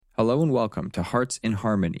Hello and welcome to Hearts in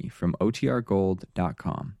Harmony from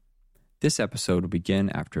OTRGold.com. This episode will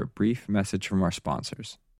begin after a brief message from our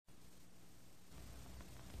sponsors.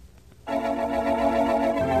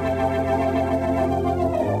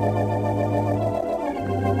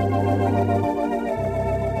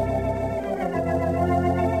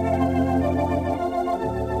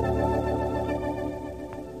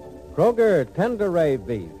 Kroger Tender-Ray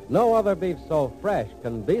Beef, no other beef so fresh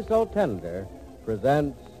can be so tender,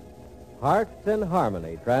 presents Hearts in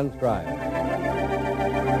Harmony, transcribed.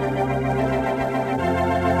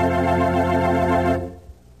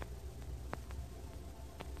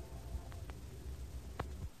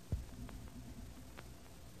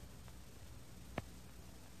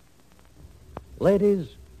 Ladies,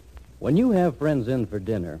 when you have friends in for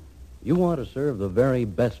dinner, you want to serve the very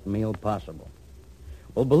best meal possible.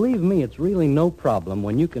 Well, believe me, it's really no problem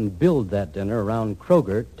when you can build that dinner around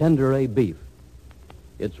Kroger Tender-Ray Beef.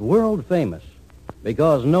 It's world famous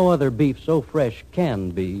because no other beef so fresh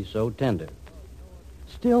can be so tender.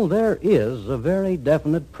 Still, there is a very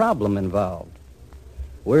definite problem involved.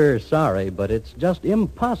 We're sorry, but it's just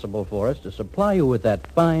impossible for us to supply you with that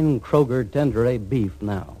fine Kroger Tender-Ray beef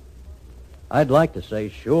now. I'd like to say,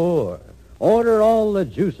 sure, order all the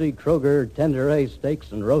juicy Kroger Tender-Ray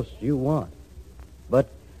steaks and roasts you want. But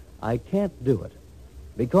I can't do it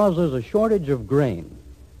because there's a shortage of grain.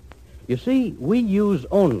 You see, we use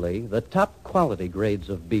only the top quality grades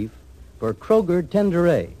of beef for Kroger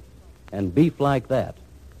Tender-Ray, and beef like that,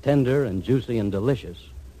 tender and juicy and delicious,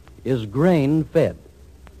 is grain-fed.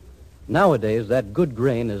 Nowadays, that good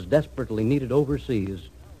grain is desperately needed overseas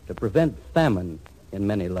to prevent famine in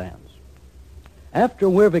many lands. After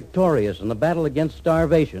we're victorious in the battle against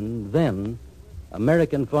starvation, then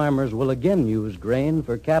American farmers will again use grain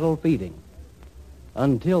for cattle feeding.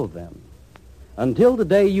 Until then, until the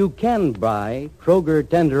day you can buy Kroger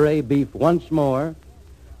Tender-Ray beef once more,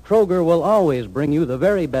 Kroger will always bring you the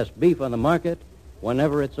very best beef on the market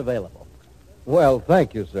whenever it's available. Well,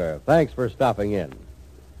 thank you, sir. Thanks for stopping in.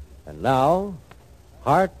 And now,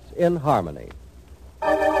 Hearts in Harmony.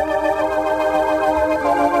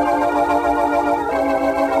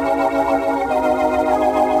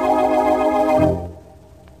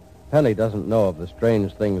 Penny doesn't know of the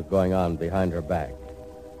strange things going on behind her back.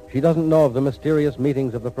 She doesn't know of the mysterious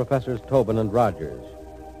meetings of the professors Tobin and Rogers,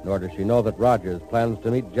 nor does she know that Rogers plans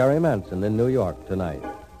to meet Jerry Manson in New York tonight.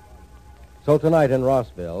 So tonight in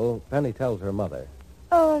Rossville, Penny tells her mother,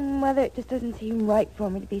 "Oh, Mother, it just doesn't seem right for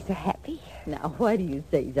me to be so happy." Now, why do you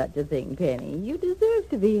say such a thing, Penny? You deserve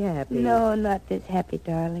to be happy. No, not this happy,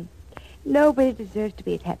 darling. Nobody deserves to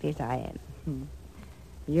be as happy as I am.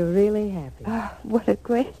 You're really happy. Oh, what a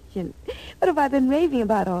question. What have I been raving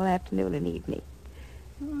about all afternoon and evening?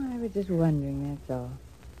 Oh, I was just wondering, that's all.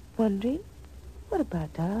 Wondering? What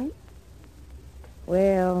about, darling?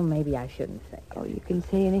 Well, maybe I shouldn't say. Oh, you can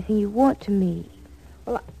say anything you want to me.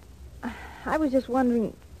 Well, I was just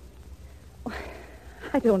wondering...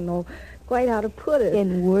 I don't know quite how to put it.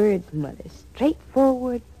 In words, Mother.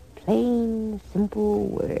 Straightforward, plain, simple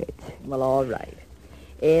words. Well, all right.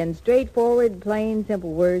 In straightforward, plain,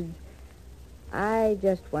 simple words, I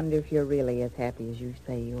just wonder if you're really as happy as you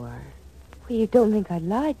say you are. Well, you don't think I'd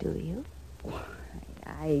lie, do you?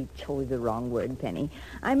 I chose the wrong word, Penny.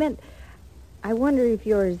 I meant, I wonder if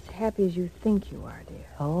you're as happy as you think you are, dear.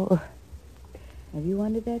 Oh. Have you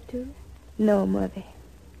wondered that, too? No, Mother.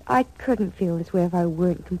 I couldn't feel this way if I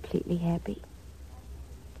weren't completely happy.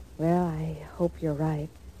 Well, I hope you're right.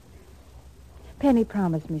 Penny,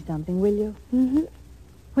 promise me something, will you? Mm-hmm.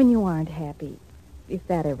 When you aren't happy, if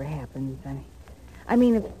that ever happens, I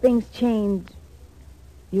mean, if things change,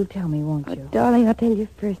 you'll tell me, won't you? Darling, I'll tell you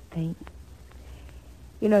first thing.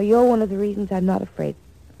 You know, you're one of the reasons I'm not afraid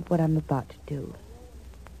of what I'm about to do.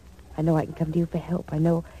 I know I can come to you for help. I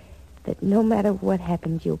know that no matter what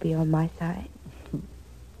happens, you'll be on my side.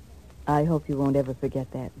 I hope you won't ever forget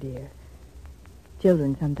that, dear.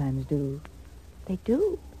 Children sometimes do. They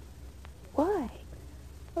do? Why?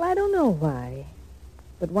 Well, I don't know why.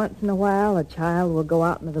 But once in a while, a child will go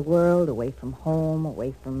out into the world, away from home,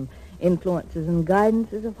 away from influences and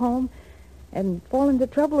guidances of home, and fall into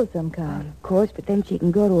trouble of some kind. Of course, but then she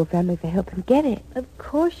can go to her family for help and get it. Of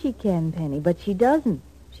course she can, Penny, but she doesn't.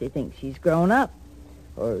 She thinks she's grown up,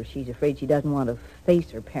 or she's afraid she doesn't want to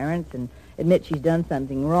face her parents and admit she's done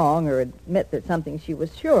something wrong, or admit that something she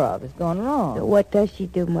was sure of has gone wrong. So what does she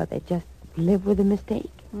do, Mother? Just live with a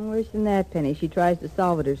mistake? Worse than that, Penny. She tries to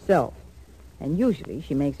solve it herself. And usually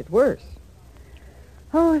she makes it worse.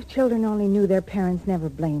 Oh, if children only knew their parents never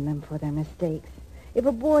blamed them for their mistakes. If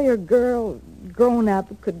a boy or girl grown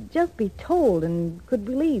up could just be told and could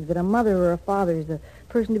believe that a mother or a father is the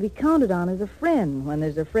person to be counted on as a friend when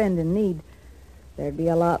there's a friend in need. There'd be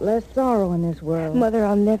a lot less sorrow in this world. Mother,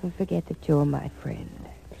 I'll never forget that you're my friend.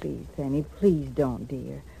 Please, Penny, please don't,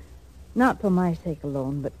 dear. Not for my sake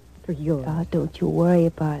alone, but for yours. Oh, don't you worry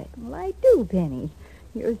about it. Well, I do, Penny.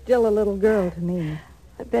 You're still a little girl to me.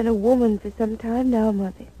 I've been a woman for some time now,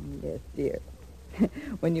 Mother. Yes, dear.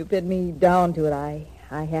 When you pin me down to it, I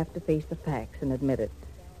have to face the facts and admit it.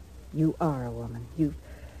 You are a woman. You've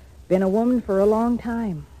been a woman for a long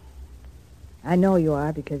time. I know you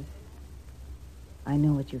are because I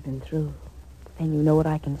know what you've been through. And you know what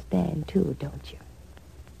I can stand, too, don't you?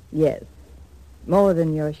 Yes, more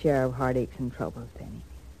than your share of heartaches and troubles, Penny.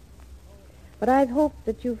 But I've hoped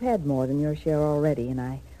that you've had more than your share already, and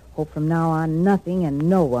I hope from now on nothing and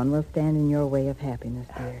no one will stand in your way of happiness,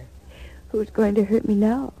 dear. Who's going to hurt me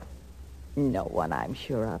now? No one, I'm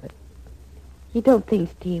sure of it. You don't think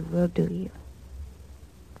Steve will, do you?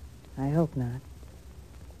 I hope not.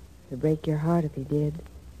 It'd break your heart if he did.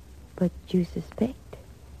 But you suspect?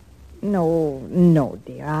 No,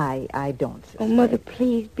 dear, I don't suspect. Oh, Mother,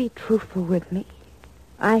 please be truthful with me.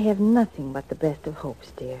 I have nothing but the best of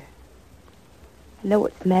hopes, dear. I know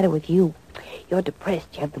what's the matter with you. You're depressed.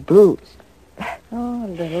 You have the blues. Oh, a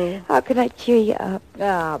little. How can I cheer you up?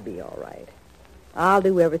 I'll be all right. I'll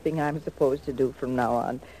do everything I'm supposed to do from now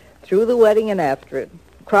on. Through the wedding and after it.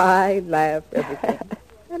 Cry, laugh, everything.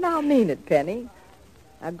 And I'll mean it, Penny.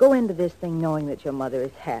 Now go into this thing knowing that your mother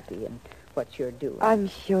is happy and what you're doing. I'm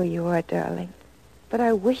sure you are, darling. But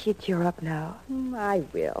I wish you'd cheer up now. I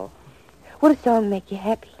will. Would a song make you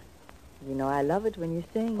happy? You know I love it when you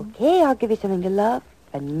sing. Okay, I'll give you something to love.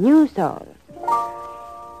 A new song.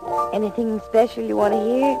 Anything special you want to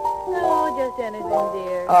hear? No, just anything,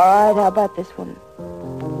 dear. All right, how about this one?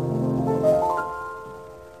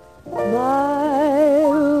 My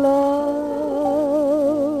love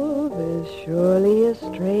is surely a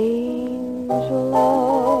strange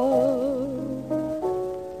love,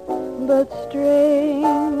 but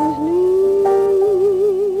strangely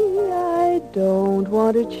I don't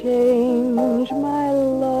want to change my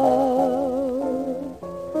love,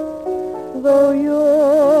 though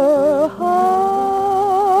your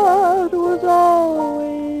heart was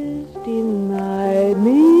always denied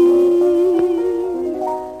me.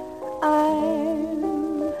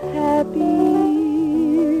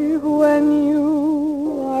 When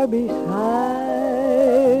you are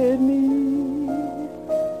beside me,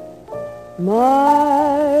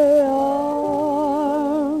 my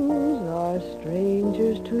arms are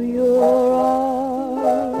strangers to your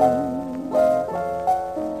arms,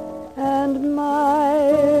 and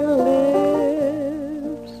my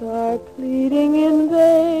lips are pleading in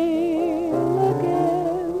vain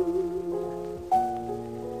again.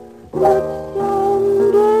 But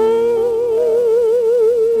someday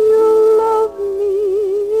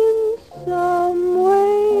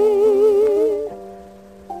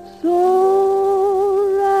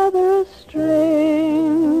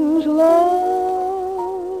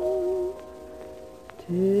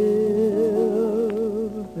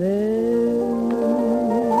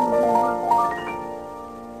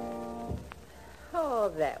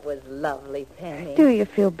lovely, Penny. Do you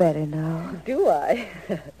feel better now? Do I?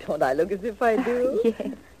 Don't I look as if I do?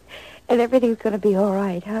 Yes. And everything's going to be all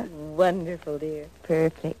right, huh? Wonderful, dear.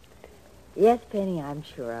 Perfect. Yes, Penny, I'm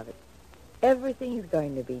sure of it. Everything's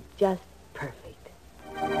going to be just perfect.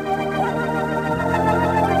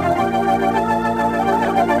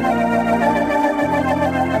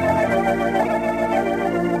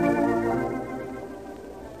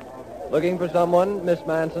 Looking for someone, Miss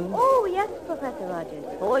Manson? Oh, yes, Professor Rogers.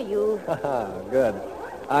 For you. Good.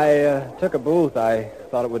 I took a booth. I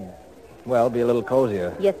thought it would, well, be a little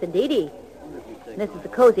cozier. Yes, indeedy. This is a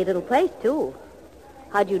cozy little place, too.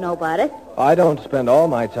 How'd you know about it? I don't spend all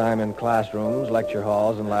my time in classrooms, lecture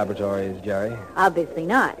halls, and laboratories, Jerry. Obviously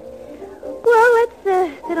not. Well, let's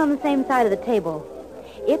sit on the same side of the table.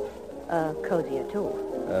 It's cozier, too.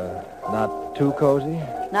 Not too cozy?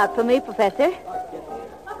 Not for me, Professor.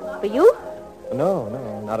 For you? No,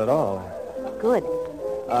 not at all. Good.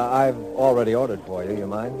 I've already ordered for you. You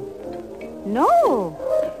mind? No.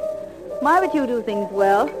 My, but you do things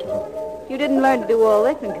well. You didn't learn to do all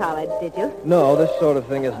this in college, did you? No, this sort of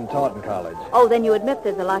thing isn't taught in college. Oh, then you admit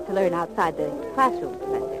there's a lot to learn outside the classroom,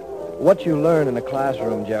 Professor. What you learn in a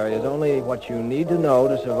classroom, Jerry, is only what you need to know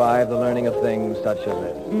to survive the learning of things such as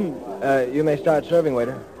this. You may start serving,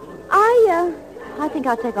 waiter. I think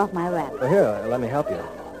I'll take off my wrap. Here, let me help you.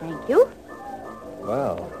 Thank you.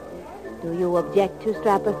 Well, Do you object to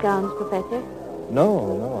strapless gowns, Professor?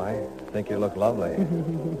 no, I think you look lovely.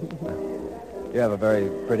 You have a very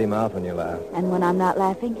pretty mouth when you laugh. And when I'm not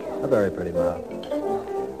laughing? A very pretty mouth.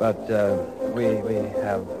 But we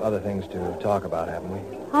have other things to talk about, haven't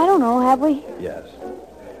we? I don't know, have we? Yes.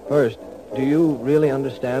 First, do you really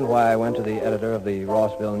understand why I went to the editor of the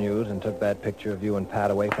Rossville News and took that picture of you and Pat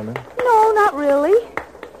away from him? No, not really.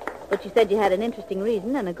 But you said you had an interesting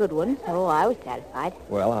reason and a good one, so I was satisfied.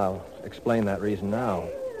 Well, I'll explain that reason now.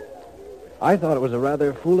 I thought it was a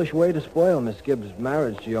rather foolish way to spoil Miss Gibbs'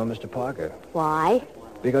 marriage to your Mr. Parker. Why?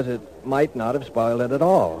 Because it might not have spoiled it at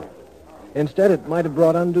all. Instead, it might have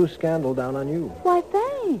brought undue scandal down on you. Why,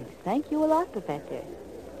 thanks. Thank you a lot, Professor.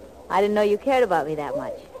 I didn't know you cared about me that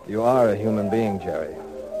much. You are a human being, Jerry.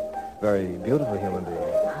 Very beautiful human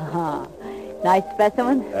being. Nice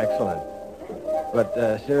specimen. Excellent. But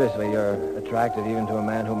seriously, you're attracted even to a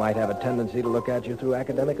man who might have a tendency to look at you through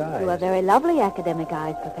academic eyes. You have very lovely academic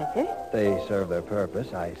eyes, Professor. They serve their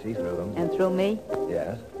purpose. I see through them. And through me?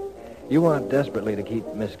 Yes. You want desperately to keep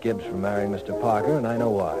Miss Gibbs from marrying Mr. Parker, and I know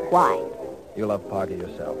why. Why? You love Parker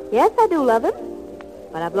yourself. Yes, I do love him.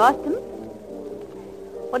 But I've lost him.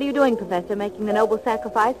 What are you doing, Professor? Making the noble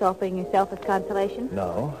sacrifice, offering yourself as consolation?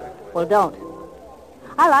 No. Well, don't.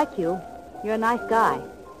 I like you. You're a nice guy.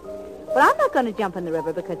 But I'm not going to jump in the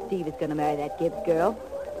river because Steve is going to marry that Gibbs girl.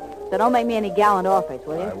 So don't make me any gallant offers,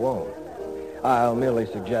 will you? I won't. I'll merely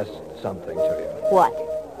suggest something to you. What?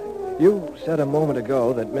 You said a moment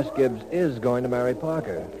ago that Miss Gibbs is going to marry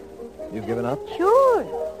Parker. You've given up? Sure.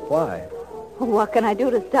 Why? What can I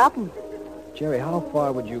do to stop him? Jerry, how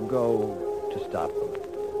far would you go to stop them?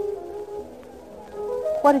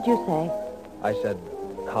 What did you say? I said,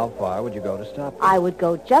 how far would you go to stop them? I would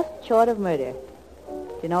go just short of murder.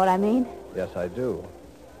 Do you know what I mean? Yes, I do.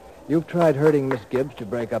 You've tried hurting Miss Gibbs to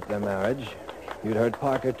break up their marriage. You'd hurt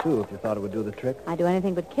Parker, too, if you thought it would do the trick. I'd do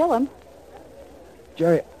anything but kill him.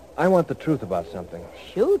 Jerry, I want the truth about something.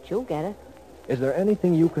 Shoot, you'll get it. Is there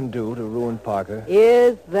anything you can do to ruin Parker?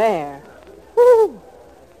 Is there? Woo!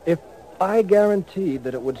 If I guaranteed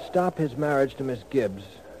that it would stop his marriage to Miss Gibbs,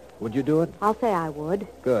 would you do it? I'll say I would.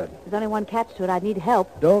 Good. There's only one catch to it. I'd need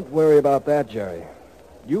help. Don't worry about that, Jerry.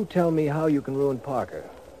 You tell me how you can ruin Parker.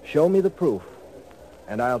 Show me the proof,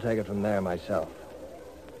 and I'll take it from there myself.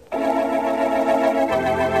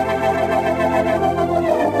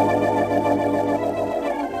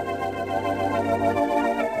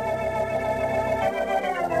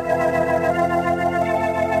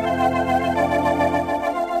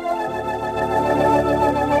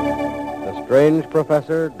 The strange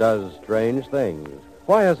professor does strange things.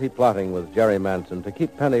 Why is he plotting with Jerry Manson to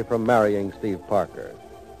keep Penny from marrying Steve Parker?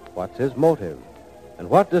 What's his motive? And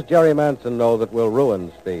what does Jerry Manson know that will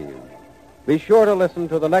ruin Steve? Be sure to listen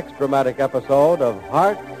to the next dramatic episode of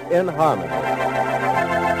Hearts in Harmony.